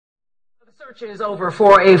Search is over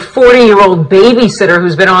for a 40-year-old babysitter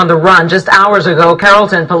who's been on the run. Just hours ago,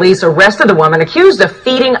 Carrollton police arrested the woman accused of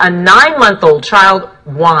feeding a 9-month-old child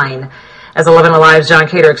wine. As 11 Alive's John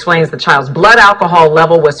Cater explains, the child's blood alcohol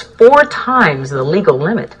level was 4 times the legal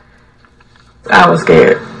limit. I was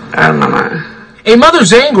scared out of my mind. A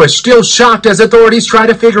mother's anguish still shocked as authorities try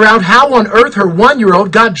to figure out how on earth her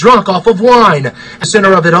 1-year-old got drunk off of wine. The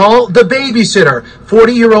center of it all, the babysitter,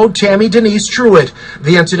 40-year-old Tammy Denise Truitt.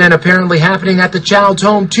 The incident apparently happening at the child's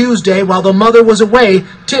home Tuesday while the mother was away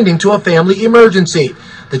tending to a family emergency.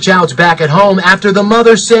 The child's back at home after the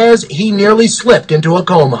mother says he nearly slipped into a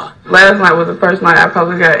coma. Last night was the first night I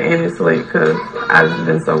probably got any sleep because I've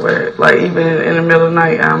been so worried. Like even in the middle of the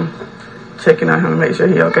night, I'm checking on him to make sure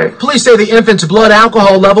he's okay. Police say the infant's blood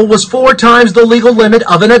alcohol level was 4 times the legal limit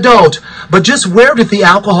of an adult. But just where did the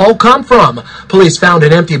alcohol come from? Police found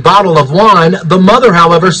an empty bottle of wine. The mother,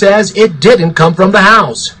 however, says it didn't come from the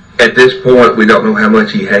house. At this point, we don't know how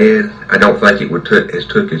much he had. I don't think it would took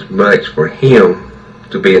as much for him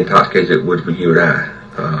to be intoxicated as it would for you and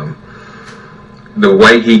I. The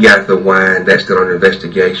way he got the wine, that's still under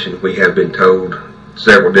investigation. We have been told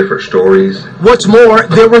several different stories. What's more,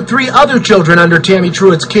 there were 3 other children under Tammy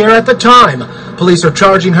Truitt's care at the time. Police are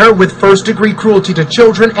charging her with first-degree cruelty to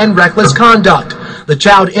children and reckless conduct. The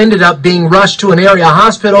child ended up being rushed to an area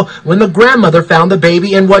hospital when the grandmother found the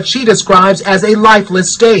baby in what she describes as a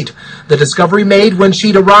lifeless state. The discovery made when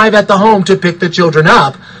she'd arrive at the home to pick the children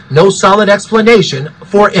up. No solid explanation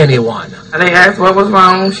for anyone. They asked what was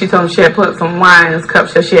wrong. She told them she had put some wine in his cup,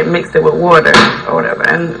 so she had mixed it with water or whatever.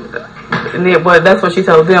 But that's what she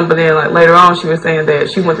told them. But then, like later on, she was saying that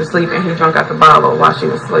she went to sleep and he drank out the bottle while she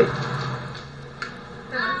was asleep.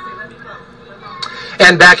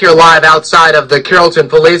 And back here live outside of the Carrollton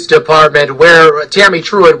Police Department where Tammy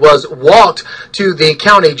Truitt was walked to the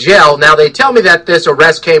county jail. Now, they tell me that this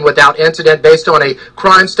arrest came without incident based on a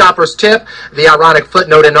Crime Stoppers tip. The ironic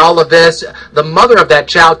footnote in all of this, the mother of that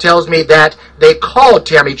child tells me that they called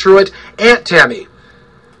Tammy Truitt Aunt Tammy.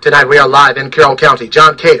 Tonight we are live in Carroll County.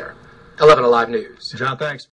 John Cater, 11 Alive News. John, thanks.